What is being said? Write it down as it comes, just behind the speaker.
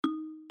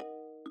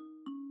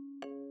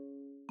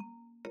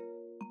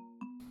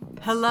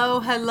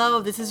Hello,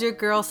 this is your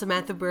girl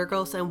Samantha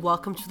Burgos, and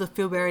welcome to the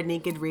Feel Better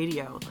Naked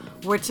Radio,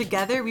 where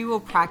together we will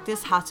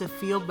practice how to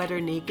feel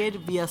better naked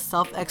via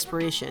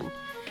self-exploration.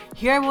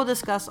 Here I will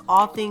discuss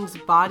all things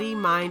body,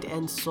 mind,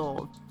 and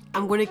soul.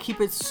 I'm going to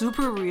keep it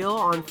super real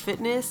on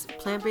fitness,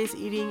 plant-based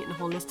eating, and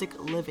holistic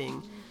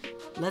living.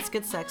 Let's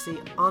get sexy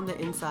on the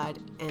inside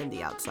and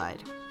the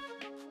outside.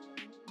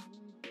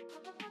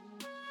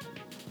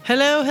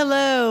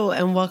 Hello,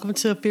 and welcome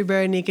to Feel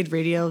Better Naked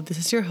Radio. This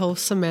is your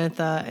host,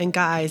 Samantha. And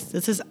guys,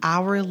 this is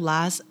our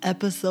last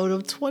episode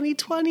of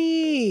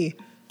 2020.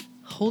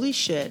 Holy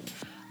shit.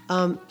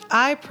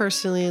 I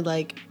personally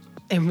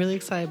am really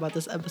excited about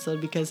this episode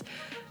because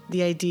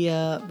the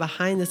idea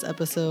behind this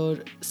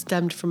episode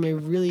stemmed from a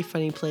really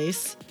funny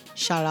place.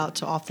 Shout out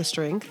to Off the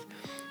Strength.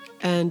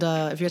 And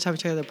if you have time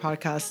to check out the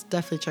podcast,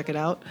 definitely check it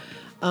out.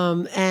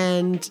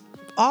 And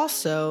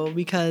also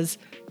because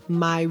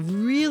my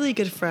really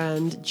good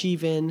friend,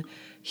 Jeevan,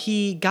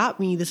 he got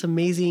me this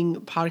amazing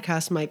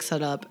podcast mic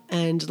set up,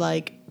 and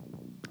I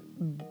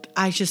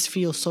just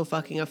feel so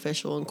fucking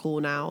official and cool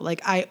now.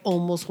 I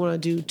almost want to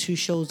do 2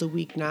 shows a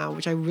week now,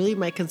 which I really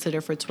might consider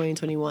for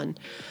 2021.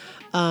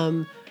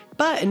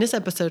 But in this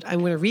episode, I'm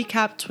going to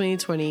recap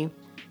 2020,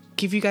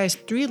 give you guys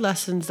 3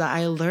 lessons that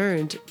I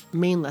learned,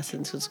 main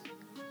lessons, because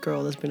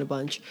girl, there's been a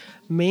bunch,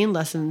 main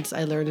lessons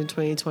I learned in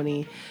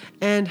 2020,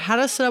 and how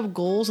to set up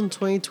goals in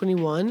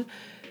 2021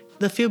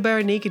 the Feel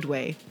Better Naked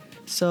way.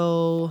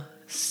 So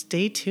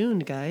stay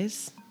tuned,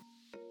 guys.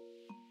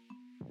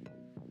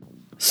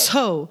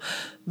 So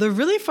the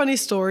really funny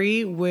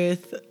story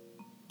with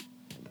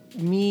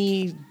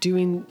me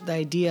doing the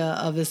idea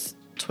of this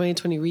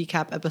 2020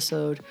 recap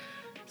episode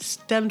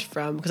stemmed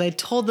from, because I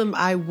told them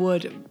I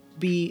would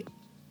be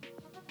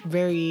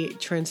very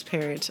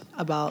transparent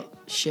about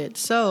shit.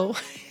 So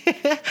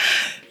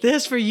this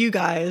is for you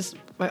guys,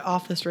 my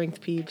Off the Strength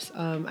peeps.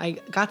 I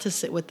got to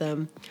sit with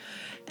them,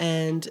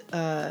 and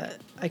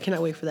I cannot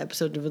wait for the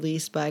episode to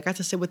release, but I got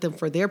to sit with them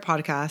for their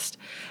podcast.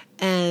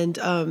 And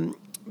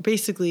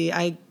basically,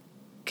 I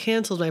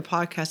canceled my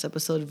podcast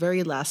episode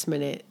very last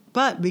minute.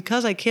 But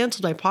because I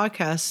canceled my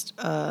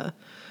podcast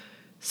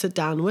sit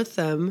down with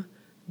them,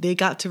 they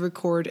got to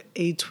record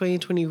a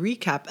 2020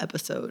 recap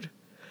episode,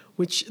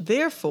 which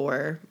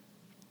therefore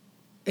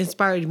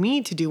inspired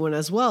me to do one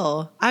as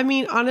well. I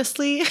mean,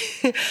 honestly,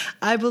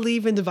 I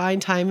believe in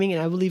divine timing,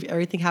 and I believe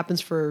everything happens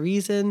for a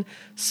reason.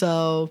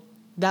 So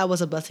that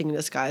was a blessing in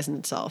disguise in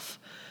itself.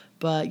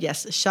 But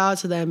yes, shout out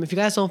to them. If you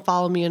guys don't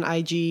follow me on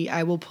IG,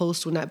 I will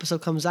post when that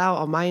episode comes out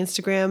on my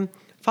Instagram.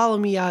 Follow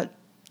me at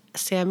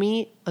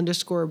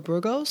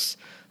Sammy_Burgos.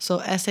 So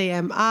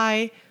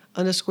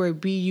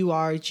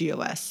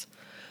SAMI_BURGOS.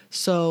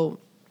 So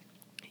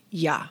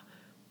yeah.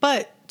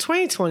 But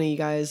 2020, you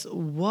guys,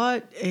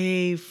 what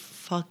a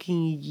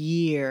fucking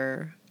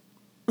year.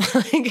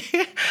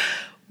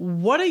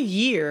 What a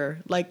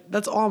year.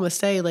 That's all I'm gonna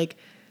say.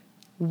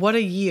 What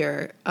a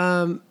year.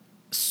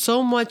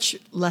 So much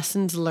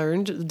lessons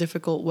learned the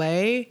difficult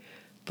way,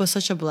 but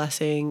such a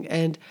blessing.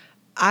 And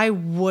I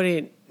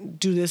wouldn't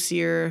do this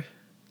year.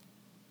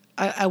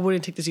 I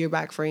wouldn't take this year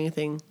back for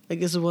anything.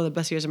 This is one of the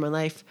best years of my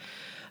life.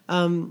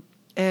 And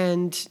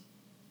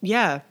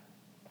yeah,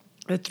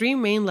 the 3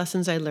 main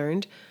lessons I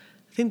learned.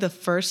 I think the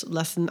first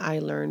lesson I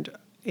learned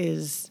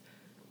is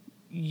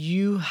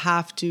you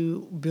have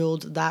to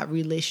build that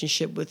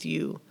relationship with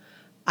you.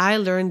 I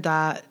learned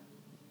that,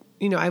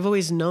 I've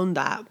always known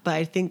that, but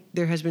I think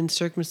there has been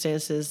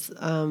circumstances,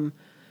 due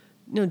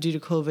to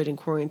COVID and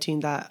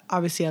quarantine that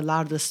obviously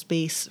allowed the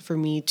space for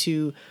me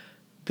to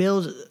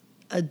build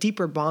a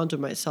deeper bond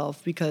with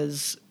myself,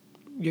 because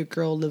your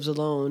girl lives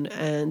alone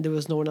and there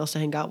was no one else to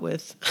hang out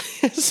with.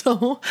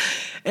 And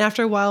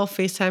after a while,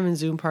 FaceTime and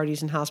Zoom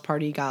parties and house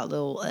party got a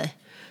little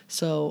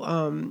So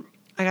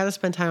I got to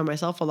spend time with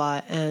myself a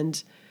lot,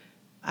 and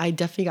I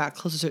definitely got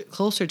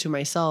closer to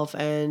myself,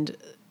 and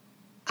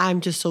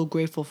I'm just so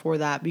grateful for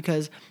that,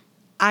 because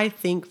I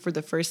think for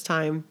the first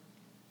time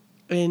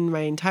in my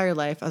entire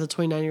life as a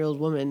 29-year-old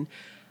woman,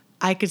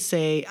 I could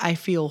say I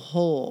feel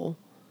whole,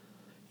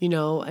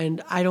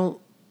 and I don't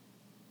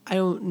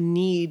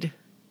need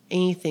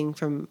anything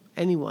from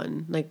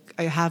anyone.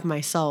 I have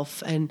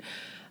myself, and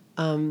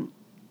I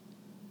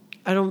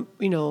don't,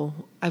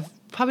 I've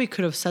probably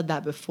could have said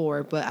that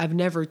before, but I've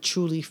never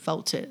truly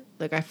felt it.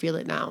 I feel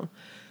it now.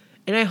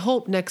 And I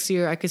hope next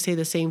year I could say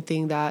the same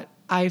thing, that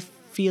I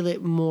feel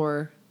it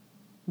more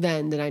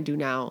then than I do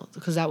now,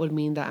 because that would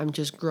mean that I'm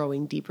just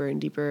growing deeper and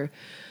deeper,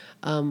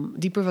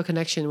 deeper of a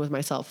connection with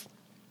myself.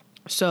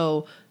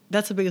 So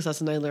that's the biggest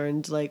lesson I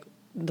learned.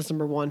 That's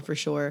number 1 for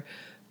sure.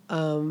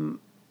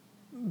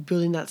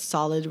 Building that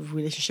solid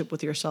relationship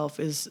with yourself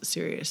is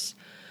serious.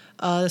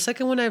 The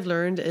second one I've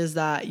learned is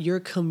that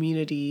your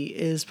community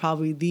is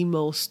probably the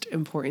most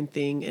important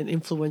thing and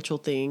influential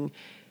thing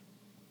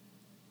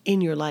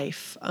in your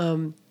life.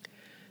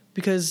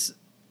 Because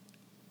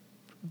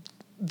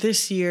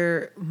this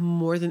year,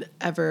 more than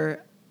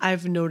ever,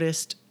 I've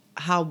noticed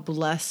how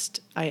blessed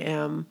I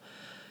am.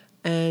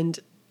 And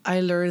I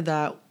learned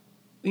that,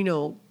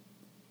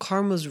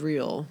 karma's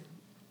real.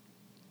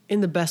 in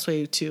the best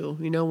way too.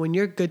 You know, when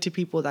you're good to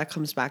people, that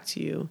comes back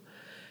to you.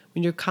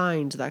 When you're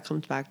kind, that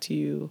comes back to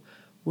you.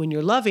 When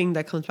you're loving,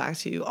 that comes back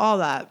to you. All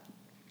that.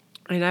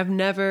 And I've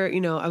never,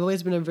 I've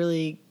always been a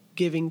really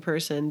giving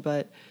person,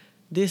 but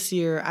this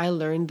year I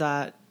learned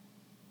that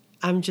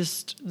I'm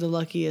just the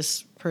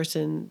luckiest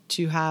person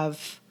to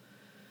have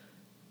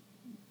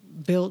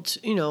built,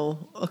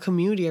 a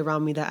community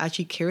around me that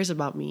actually cares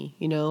about me.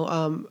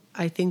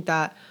 I think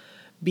that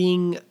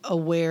being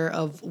aware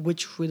of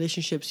which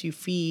relationships you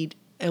feed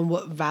and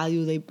what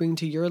value they bring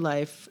to your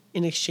life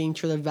in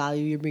exchange for the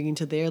value you're bringing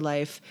to their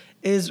life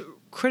is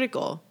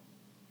critical.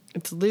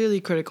 It's literally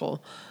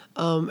critical.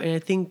 And I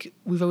think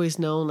we've always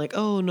known like,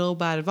 oh, no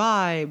bad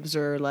vibes,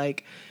 or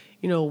like,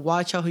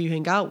 watch out who you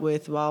hang out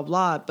with, blah,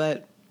 blah.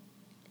 But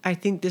I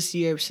think this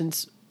year,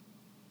 since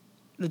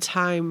the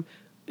time,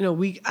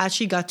 we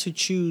actually got to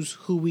choose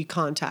who we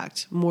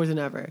contact more than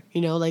ever.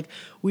 Like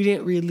we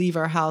didn't really leave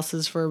our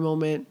houses for a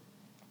moment.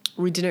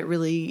 We didn't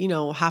really,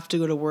 have to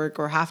go to work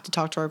or have to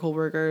talk to our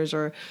coworkers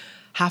or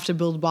have to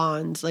build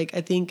bonds. Like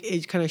I think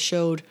it kind of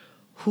showed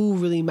who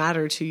really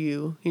mattered to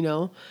you,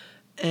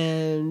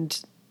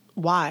 and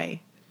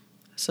why.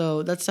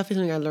 So that's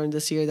definitely something I learned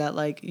this year, that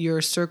like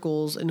your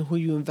circles and who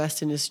you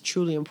invest in is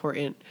truly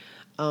important,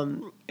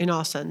 in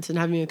all sense. And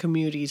having a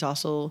community is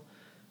also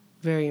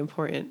very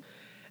important.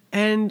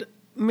 And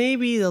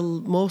maybe the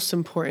most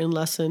important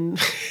lesson,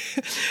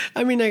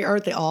 I mean, like,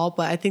 aren't they all?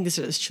 But I think this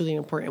is truly an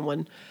important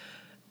one,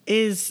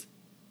 is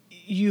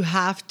you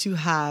have to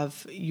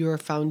have your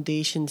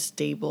foundation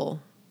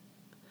stable.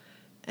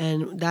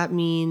 And that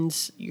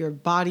means your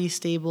body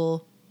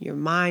stable, your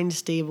mind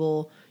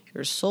stable,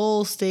 your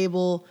soul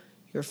stable,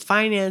 your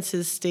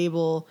finances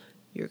stable,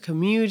 your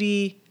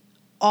community,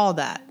 all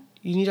that.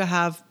 You need to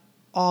have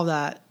all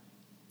that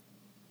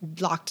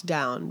locked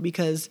down,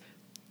 because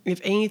if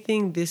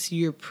anything, this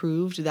year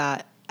proved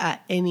that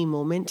at any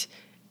moment,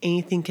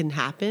 anything can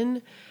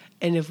happen.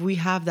 And if we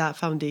have that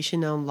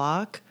foundation on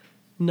lock,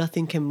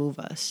 nothing can move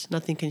us,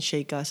 nothing can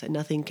shake us, and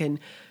nothing can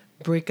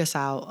break us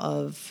out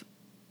of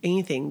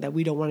anything that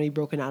we don't want to be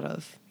broken out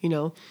of,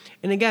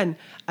 And again,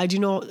 I do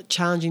know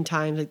challenging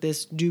times like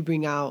this do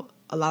bring out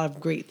a lot of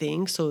great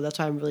things. So that's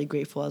why I'm really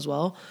grateful as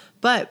well.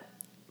 But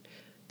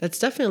that's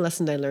definitely a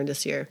lesson that I learned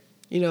this year.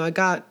 I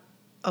got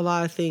a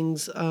lot of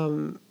things,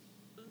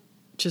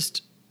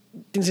 just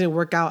things didn't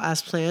work out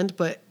as planned,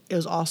 but it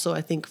was also,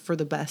 I think, for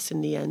the best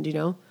in the end,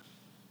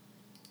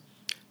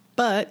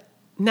 But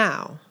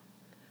now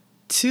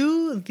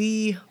to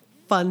the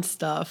fun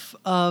stuff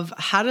of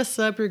how to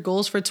set up your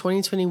goals for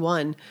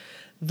 2021,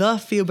 the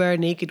Feel Better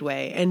Naked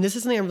way. And this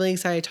is something I'm really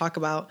excited to talk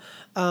about.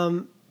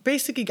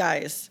 Basically,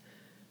 guys,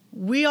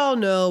 we all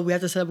know we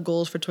have to set up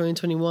goals for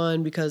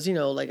 2021 because,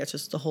 like it's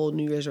just the whole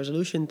New Year's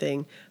resolution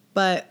thing.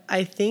 But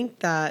I think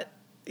that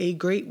a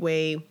great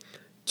way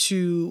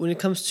to, when it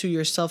comes to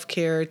your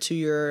self-care, to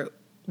your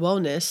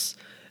wellness,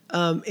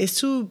 is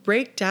to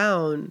break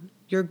down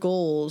your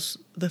goals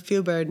the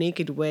Feel Better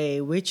Naked way,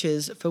 which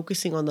is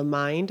focusing on the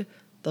mind,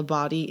 the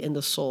body, and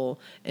the soul,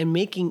 and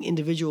making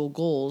individual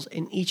goals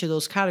in each of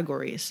those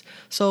categories.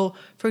 So,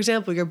 for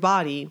example, your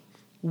body,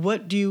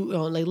 what do you,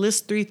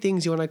 list 3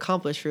 things you want to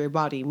accomplish for your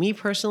body. Me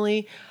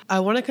personally, I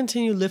want to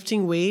continue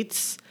lifting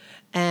weights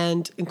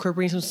and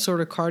incorporating some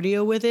sort of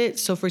cardio with it.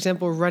 So, for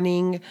example,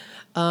 running,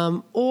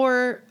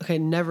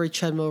 never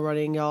treadmill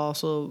running, y'all,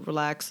 so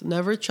relax.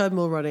 Never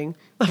treadmill running,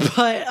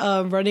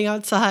 but running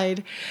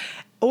outside,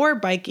 or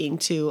biking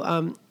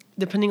too.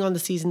 Depending on the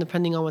season,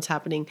 depending on what's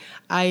happening.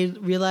 I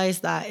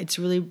realized that it's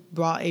really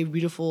brought a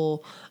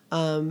beautiful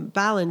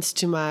balance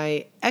to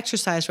my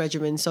exercise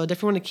regimen. So I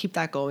definitely want to keep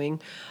that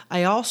going.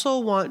 I also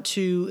want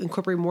to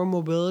incorporate more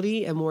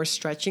mobility and more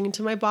stretching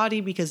into my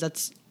body, because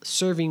that's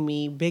serving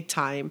me big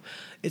time.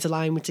 It's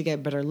allowing me to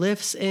get better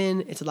lifts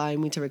in. It's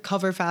allowing me to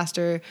recover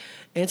faster.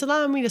 And it's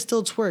allowing me to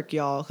still twerk,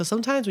 y'all. Because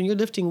sometimes when you're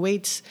lifting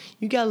weights,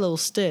 you get a little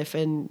stiff.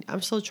 And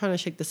I'm still trying to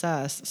shake this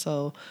ass.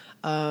 So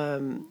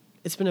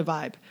it's been a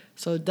vibe.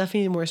 So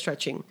definitely more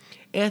stretching.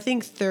 And I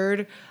think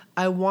third,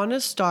 I want to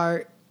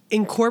start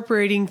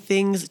incorporating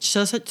things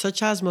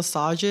such as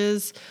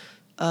massages,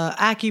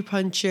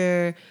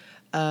 acupuncture,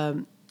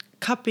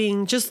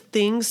 cupping, just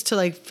things to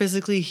like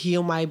physically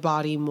heal my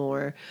body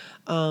more.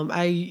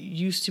 I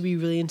used to be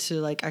really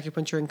into like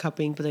acupuncture and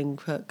cupping, but then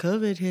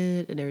COVID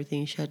hit and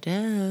everything shut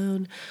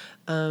down.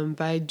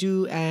 But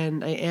I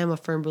am a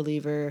firm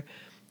believer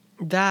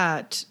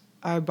that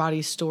our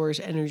body stores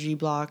energy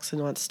blocks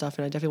and all that stuff,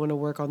 and I definitely want to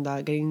work on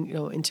that, getting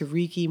into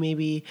Reiki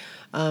maybe,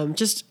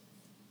 just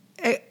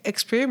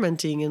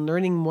experimenting and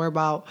learning more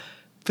about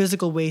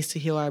physical ways to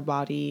heal our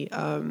body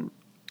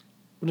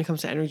when it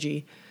comes to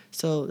energy.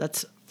 So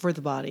that's for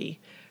the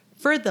body.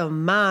 For the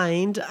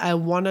mind, I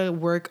want to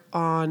work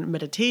on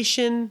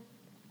meditation,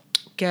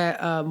 get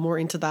more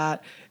into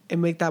that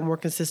and make that more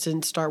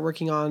consistent, start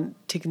working on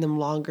taking them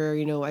longer.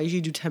 I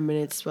usually do 10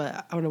 minutes,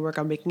 but I want to work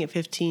on making it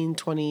 15,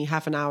 20,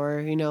 half an hour,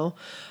 and I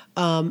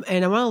want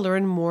to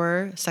learn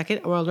more. Second,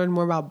 I want to learn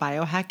more about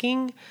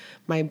biohacking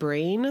my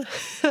brain.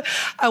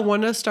 I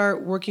want to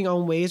start working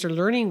on ways or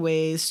learning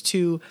ways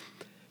to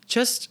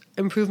just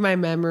improve my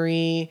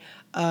memory,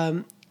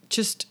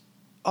 just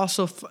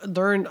also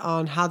learn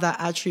on how that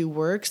actually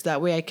works. That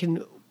way I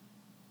can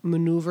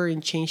maneuver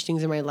and change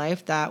things in my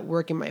life that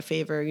work in my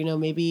favor.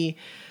 Maybe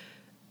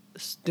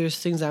there's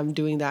things I'm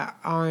doing that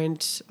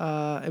aren't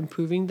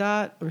improving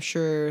that. I'm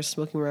sure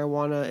smoking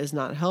marijuana is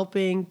not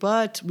helping,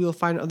 but we will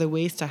find other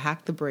ways to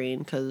hack the brain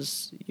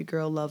because your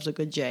girl loves a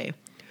good J.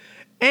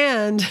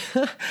 And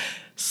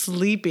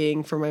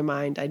sleeping for my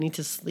mind. I need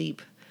to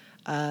sleep.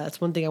 That's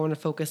one thing I want to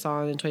focus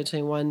on in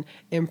 2021,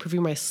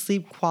 improving my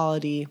sleep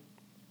quality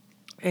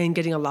and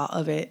getting a lot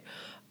of it.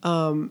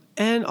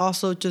 And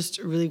also just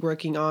really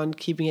working on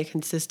keeping it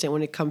consistent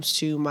when it comes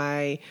to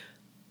my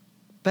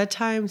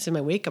bedtimes and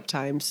my wake up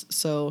times.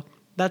 So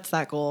that's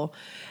that goal.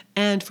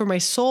 And for my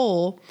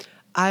soul,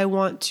 I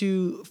want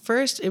to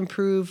first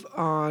improve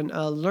on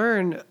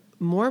learn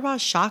more about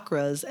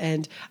chakras.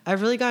 And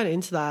I've really gotten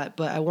into that,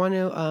 but I want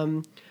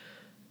to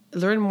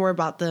learn more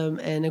about them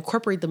and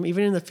incorporate them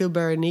even in the Feel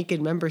Better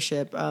Naked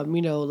membership.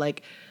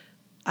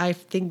 I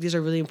think these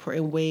are really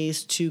important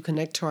ways to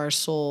connect to our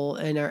soul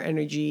and our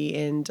energy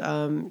and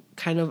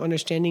kind of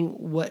understanding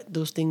what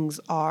those things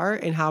are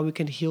and how we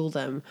can heal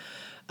them.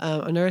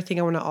 Another thing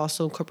I want to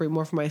also incorporate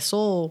more for my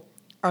soul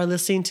are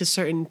listening to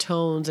certain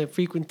tones and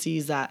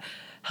frequencies that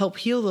help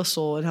heal the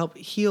soul and help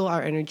heal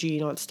our energy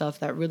and all that stuff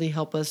that really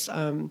help us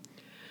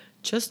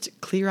just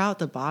clear out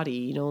the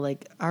body.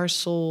 Our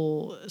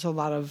soul is a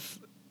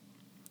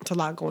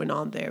lot going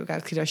on there. We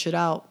got to clear that shit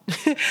out.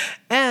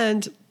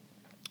 And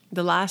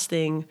the last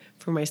thing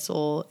for my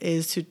soul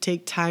is to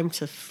take time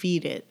to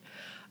feed it.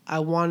 I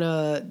want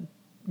to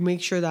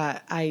make sure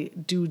that I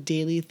do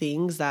daily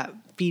things that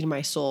feed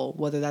my soul,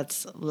 whether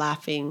that's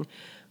laughing,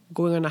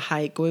 going on a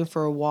hike, going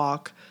for a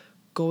walk,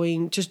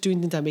 just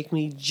doing things that make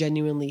me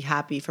genuinely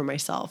happy for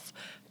myself.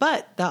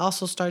 But that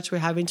also starts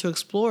with having to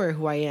explore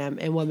who I am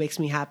and what makes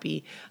me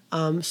happy.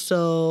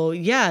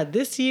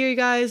 This year,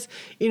 guys,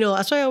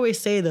 that's why I always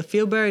say the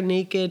Feel Better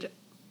Naked,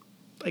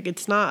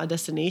 it's not a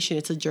destination,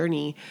 it's a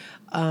journey.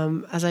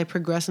 As I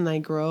progress and I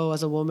grow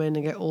as a woman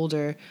and get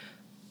older,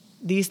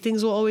 these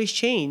things will always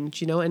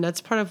change, and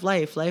that's part of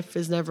life. Life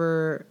is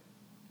never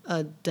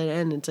a dead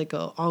end. It's like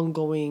an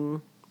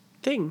ongoing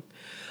thing.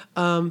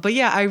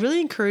 I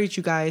really encourage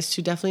you guys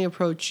to definitely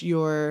approach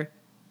your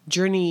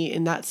journey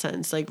in that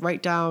sense.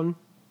 Write down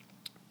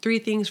 3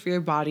 things for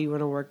your body you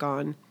want to work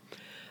on,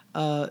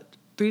 3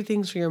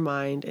 things for your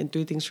mind, and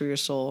 3 things for your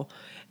soul.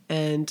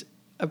 And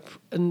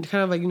kind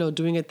of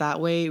doing it that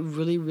way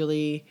really,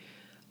 really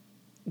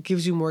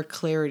gives you more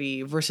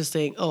clarity versus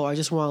saying, oh, I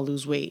just want to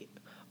lose weight,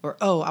 or,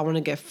 oh, I want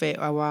to get fit,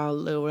 or I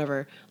want to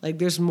whatever.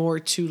 There's more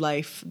to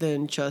life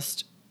than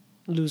just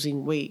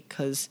losing weight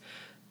because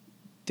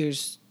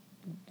there's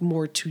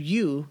more to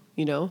you.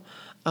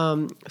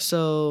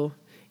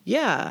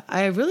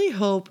 I really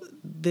hope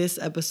this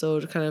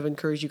episode kind of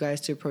encouraged you guys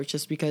to approach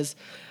this because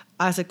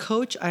as a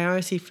coach, I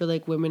honestly feel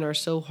like women are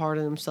so hard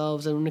on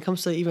themselves. And when it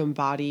comes to even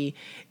body,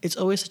 it's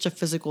always such a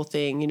physical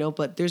thing,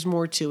 but there's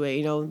more to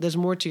it. There's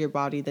more to your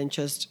body than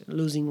just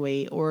losing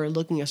weight or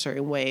looking a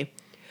certain way.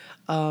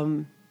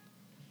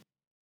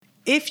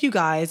 If you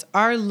guys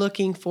are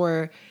looking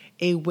for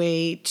a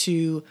way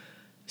to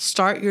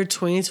start your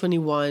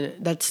 2021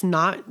 that's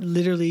not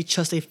literally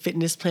just a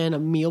fitness plan, a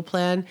meal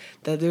plan,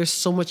 that there's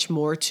so much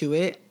more to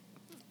it,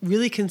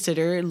 really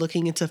consider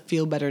looking into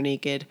Feel Better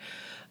Naked.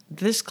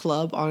 This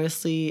club,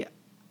 honestly,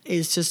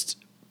 is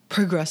just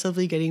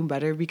progressively getting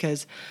better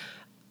because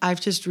I've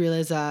just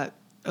realized that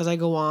as I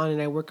go on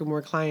and I work with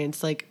more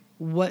clients,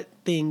 what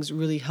things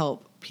really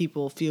help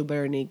people feel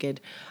better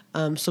naked.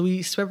 So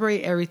we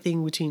separate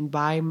everything between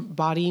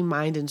body,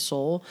 mind, and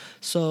soul.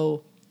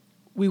 So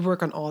we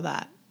work on all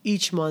that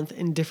each month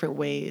in different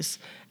ways.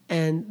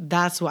 And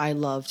that's what I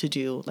love to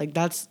do.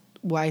 That's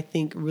what I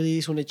think really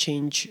is going to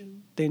change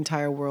the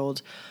entire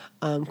world.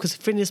 Because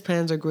fitness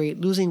plans are great,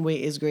 losing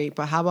weight is great,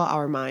 but how about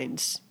our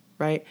minds,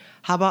 right?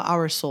 How about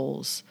our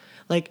souls?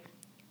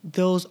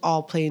 Those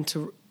all play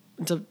into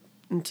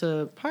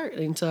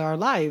our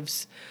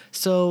lives.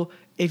 So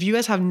if you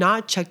guys have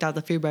not checked out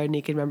the Feel Better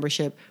Naked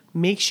membership,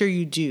 make sure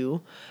you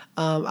do.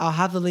 I'll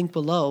have the link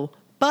below.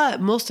 But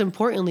most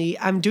importantly,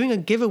 I'm doing a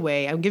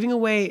giveaway. I'm giving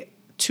away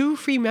 2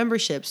 free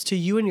memberships to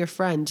you and your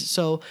friends.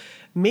 So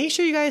make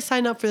sure you guys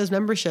sign up for this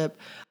membership.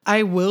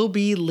 I will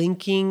be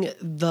linking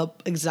the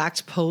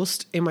exact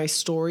post in my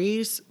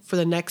stories for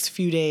the next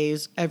few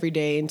days, every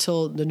day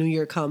until the new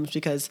year comes,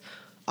 because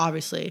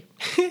obviously.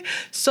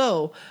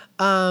 So,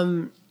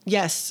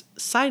 yes,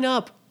 sign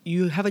up.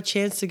 You have a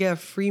chance to get a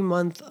free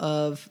month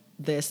of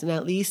this, and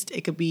at least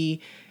it could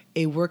be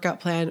a workout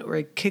plan or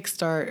a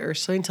kickstart or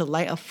something to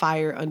light a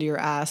fire under your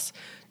ass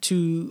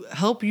to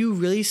help you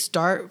really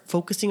start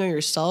focusing on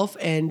yourself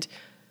and,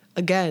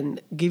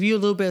 again, give you a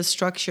little bit of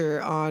structure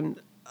on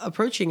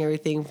approaching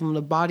everything from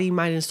the body,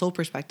 mind, and soul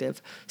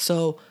perspective.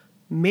 So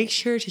make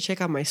sure to check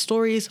out my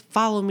stories.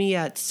 Follow me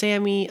at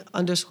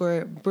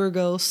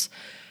Sammy_Burgos.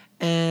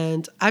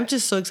 And I'm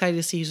just so excited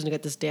to see who's gonna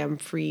get this damn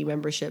free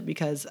membership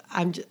because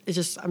I'm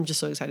just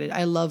so excited.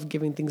 I love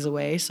giving things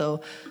away.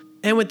 So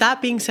And with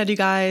that being said, you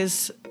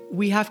guys,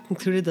 we have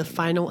concluded the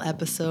final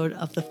episode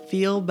of the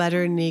Feel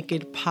Better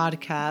Naked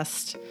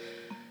podcast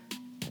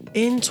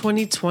in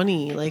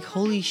 2020. Like,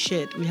 holy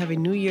shit, we have a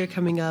new year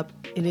coming up.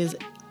 It is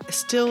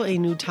still a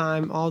new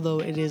time, although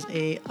it is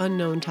a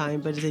unknown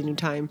time, but it's a new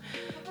time.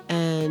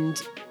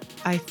 And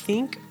I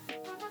think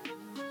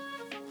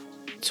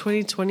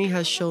 2020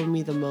 has shown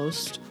me the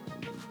most.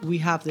 We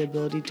have the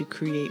ability to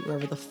create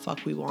wherever the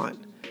fuck we want.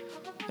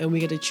 And we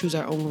get to choose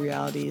our own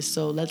realities.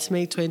 So let's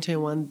make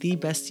 2021 the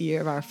best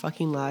year of our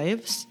fucking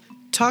lives.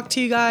 Talk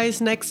to you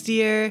guys next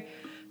year.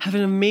 Have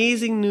an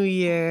amazing new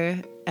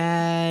year.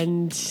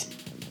 And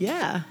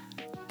yeah,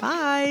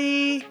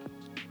 bye.